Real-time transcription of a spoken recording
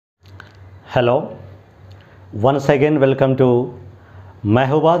Hello, once again welcome to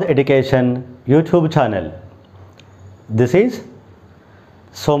Mahabubabad Education YouTube channel. This is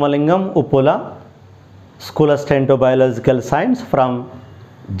Somalingam Uppula, School Assistant to Biological Science from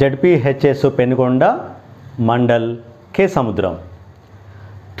ZPHS Penugonda, Mandal, K. Samudram.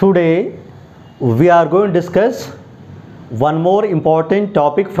 Today we are going to discuss one more important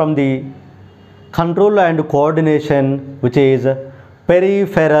topic from the control and coordination, which is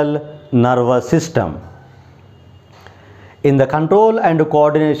peripheral nervous system. In the control and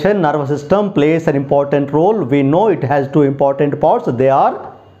coordination, nervous system plays an important role. We know it has two important parts. They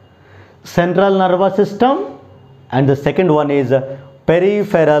are central nervous system and the second one is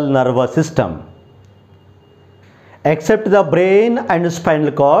peripheral nervous system. Except the brain and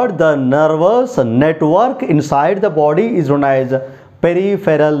spinal cord, the nervous network inside the body is known as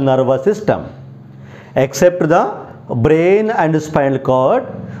peripheral nervous system. Except the brain and spinal cord,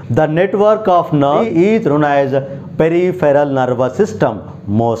 the network of nerve is known as peripheral nervous system.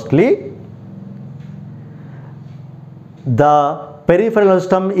 Mostly, the peripheral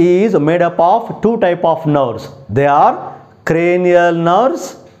system is made up of two types of nerves. They are cranial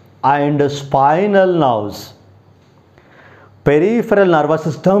nerves and spinal nerves. Peripheral nervous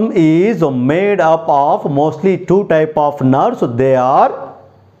system is made up of mostly two types of nerves. They are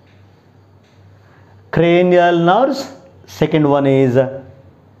cranial nerves, second one is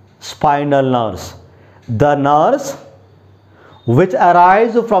spinal nerves. The nerves which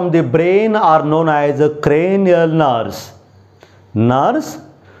arise from the brain are known as cranial nerves. Nerves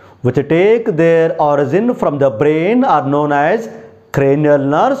which take their origin from the brain are known as cranial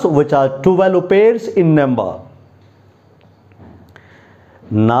nerves, which are 12 pairs in number.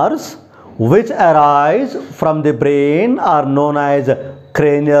 Nerves which arise from the brain are known as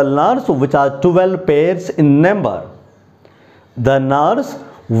cranial nerves, which are 12 pairs in number. The nerves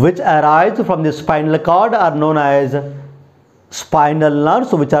which arise from the spinal cord are known as spinal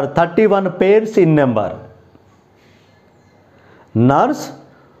nerves, which are 31 pairs in number. Nerves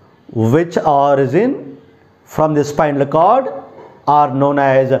which origin from the spinal cord are known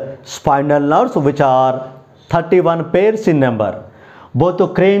as spinal nerves, which are 31 pairs in number. Both the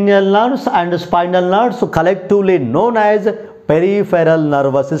cranial nerves and spinal nerves collectively known as peripheral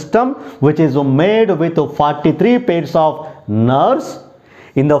nervous system, which is made with 43 pairs of nerves.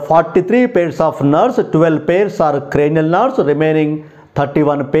 In the 43 pairs of nerves, 12 pairs are cranial nerves, remaining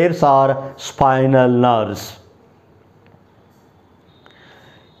 31 pairs are spinal nerves.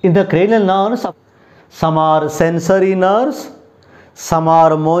 In the cranial nerves, some are sensory nerves, some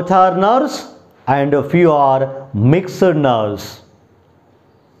are motor nerves, and a few are mixed nerves.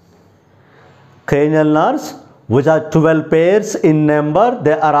 Cranial nerves, which are 12 pairs in number,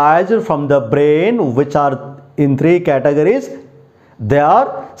 they arise from the brain, which are in three categories. They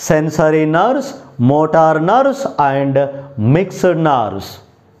are sensory nerves, motor nerves, and mixed nerves.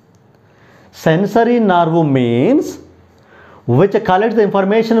 Sensory nerve means which collects the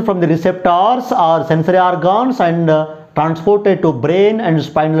information from the receptors or sensory organs and transported to brain and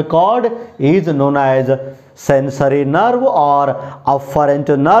spinal cord is known as sensory nerve or afferent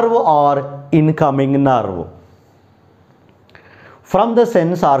nerve or incoming nerve. From the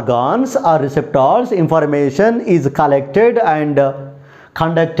sense organs or receptors, information is collected and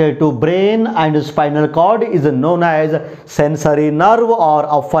conducted to brain and spinal cord is known as sensory nerve or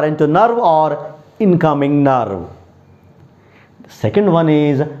afferent nerve or incoming nerve. Second one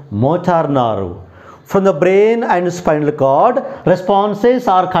is motor nerve. From the brain and spinal cord, responses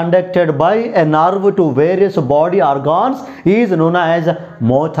are conducted by a nerve to various body organs is known as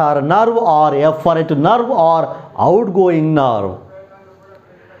motor nerve or afferent nerve or outgoing nerve.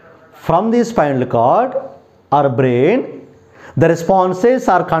 From the spinal cord or brain, the responses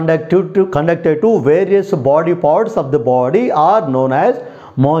are conducted to various body parts of the body are known as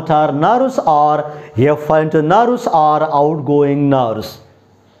motor nerves or afferent nerves or outgoing nerves.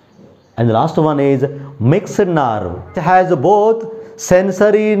 And the last one is mixed nerve. It has both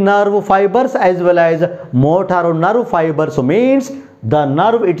sensory nerve fibers as well as motor nerve fibers. Means the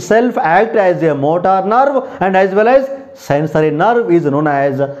nerve itself acts as a motor nerve and as well as sensory nerve is known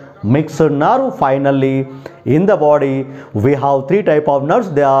as mixed nerve. Finally, in the body we have three types of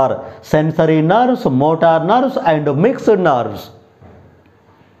nerves. They are sensory nerves, motor nerves, and mixed nerves.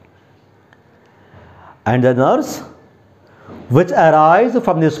 And the nerves which arise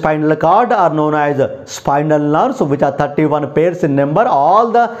from the spinal cord are known as spinal nerves, which are 31 pairs in number.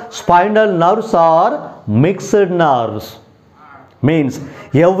 All the spinal nerves are mixed nerves. Means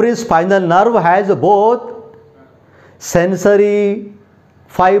every spinal nerve has both sensory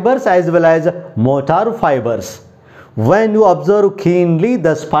fibers as well as motor fibers. When you observe keenly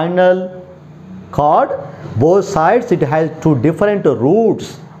the spinal cord, both sides it has two different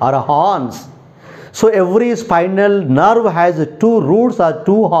roots or horns. So every spinal nerve has two roots or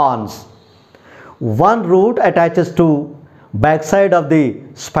two horns. One root attaches to backside of the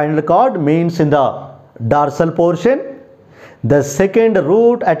spinal cord, means in the dorsal portion. The second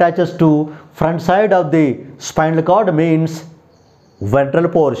root attaches to front side of the spinal cord, means ventral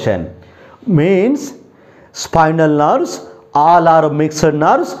portion. Means spinal nerves all are mixed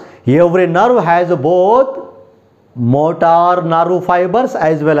nerves. Every nerve has both motor nerve fibers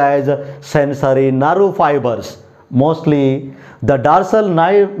as well as sensory nerve fibers. Mostly the dorsal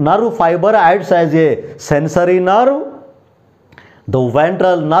nerve fiber acts as a sensory nerve. The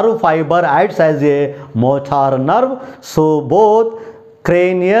ventral nerve fiber acts as a motor nerve. So both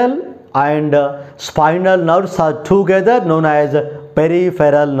cranial and spinal nerves are together, known as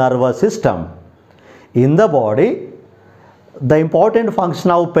peripheral nervous system. In the body, the important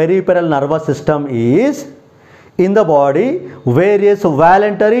function of peripheral nervous system is, in the body, various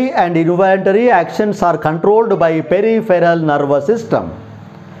voluntary and involuntary actions are controlled by peripheral nervous system.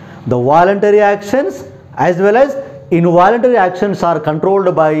 The voluntary actions as well as involuntary actions are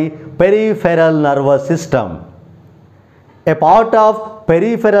controlled by peripheral nervous system. A part of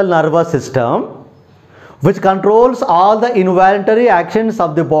peripheral nervous system which controls all the involuntary actions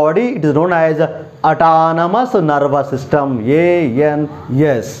of the body, it is known as autonomous nervous system,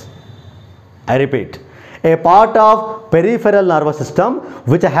 ANS. I repeat, a part of peripheral nervous system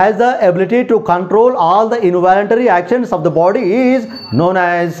which has the ability to control all the involuntary actions of the body is known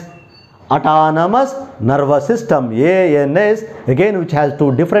as autonomous nervous system, ANS, again which has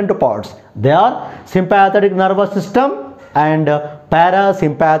two different parts. They are sympathetic nervous system and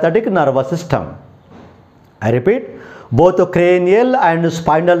parasympathetic nervous system. I repeat, both cranial and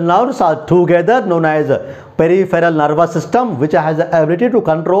spinal nerves are together, known as peripheral nervous system, which has the ability to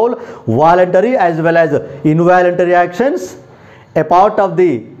control voluntary as well as involuntary actions. A part of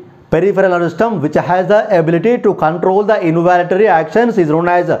the peripheral nervous system which has the ability to control the involuntary actions is known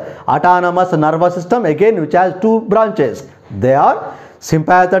as autonomous nervous system, again which has two branches. They are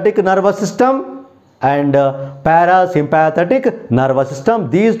sympathetic nervous system and parasympathetic nervous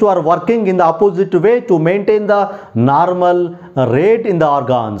system. These two are working in the opposite way to maintain the normal rate in the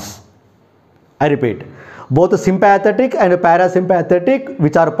organs. I repeat, both sympathetic and parasympathetic,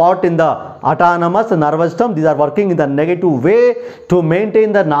 which are part in the autonomous nervous system, these are working in the negative way to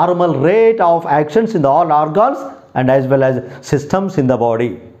maintain the normal rate of actions in the all organs and as well as systems in the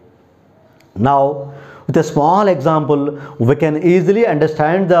body. Now, with a small example, we can easily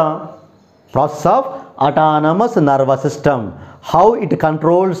understand the process of autonomous nervous system, how it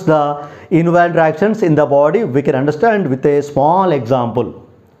controls the involuntary actions in the body. We can understand with a small example.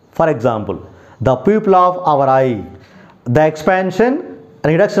 For example, the pupil of our eye, the expansion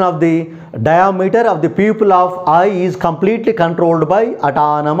and reduction of the diameter of the pupil of eye is completely controlled by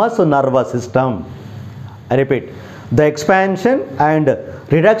autonomous nervous system. I repeat, the expansion and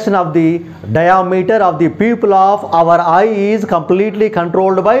reduction of the diameter of the pupil of our eye is completely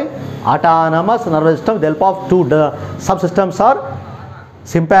controlled by autonomous nervous system. The help of two subsystems are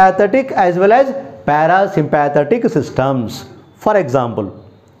sympathetic as well as parasympathetic systems. For example,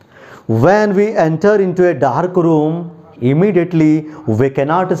 when we enter into a dark room, immediately we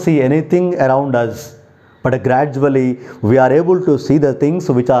cannot see anything around us, but gradually we are able to see the things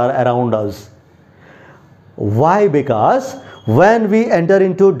which are around us. Why? Because when we enter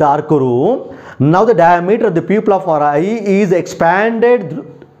into dark room, now the diameter of the pupil of our eye is expanded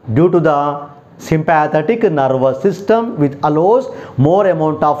due to the sympathetic nervous system, which allows more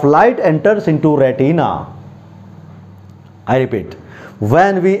amount of light enters into retina. I repeat,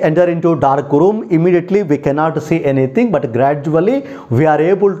 when we enter into dark room, immediately we cannot see anything, but gradually we are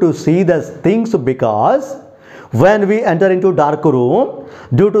able to see the things, because when we enter into dark room,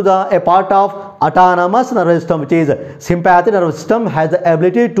 due to a part of autonomous nervous system, which is sympathetic nervous system, has the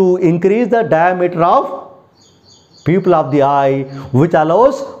ability to increase the diameter of pupil of the eye, which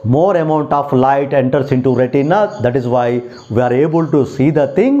allows more amount of light enters into retina. That is why we are able to see the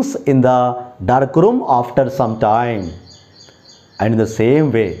things in the dark room after some time. And in the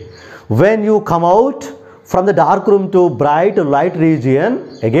same way, when you come out from the dark room to bright light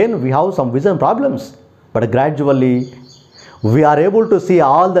region, again we have some vision problems, but gradually we are able to see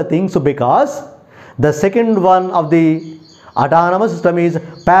all the things, because the second one of the autonomous system is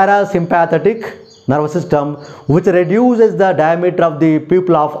parasympathetic nervous system, which reduces the diameter of the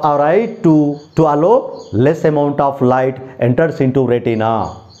pupil of our eye to allow less amount of light enters into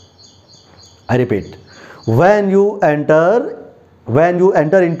retina. I repeat, when you enter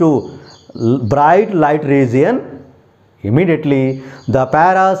into bright light region, Immediately, the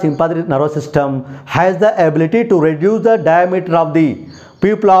parasympathetic nervous system has the ability to reduce the diameter of the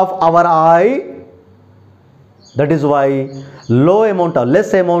pupil of our eye. That is why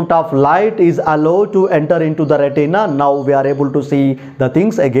less amount of light is allowed to enter into the retina. Now we are able to see the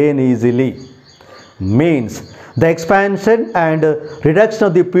things again easily. Means the expansion and reduction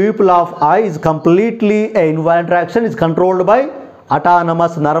of the pupil of eye is completely an involuntary action, is controlled by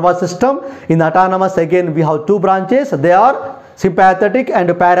autonomous nervous system. In autonomous, again we have two branches. They are sympathetic and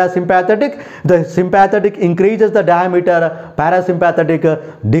parasympathetic. The sympathetic increases the diameter,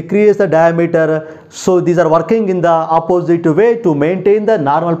 parasympathetic decreases the diameter. So these are working in the opposite way to maintain the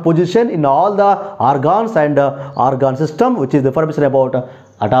normal position in all the organs and organ system, which is the information about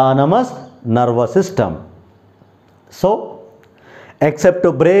autonomous nervous system. So, except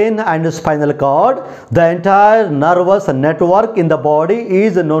brain and spinal cord, the entire nervous network in the body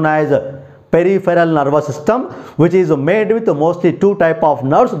is known as peripheral nervous system, which is made with mostly two type of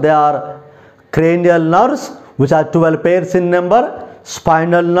nerves. They are cranial nerves, which are 12 pairs in number,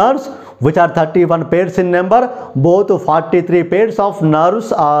 spinal nerves, which are 31 pairs in number. Both 43 pairs of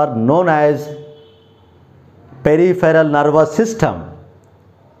nerves are known as peripheral nervous system.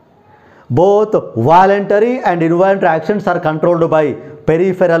 Both voluntary and involuntary actions are controlled by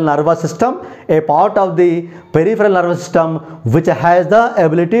peripheral nervous system. A part of the peripheral nervous system which has the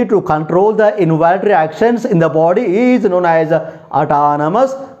ability to control the involuntary actions in the body is known as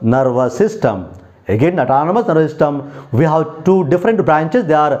autonomous nervous system. Again, autonomous nervous system, we have two different branches.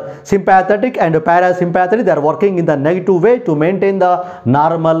 They are sympathetic and parasympathetic. They are working in the negative way to maintain the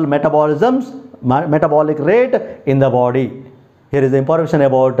normal metabolic rate in the body. Here is the information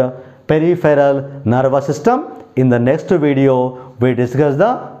about peripheral nervous system. In the next video, we discuss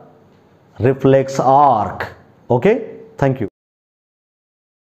the reflex arc. Okay, thank you.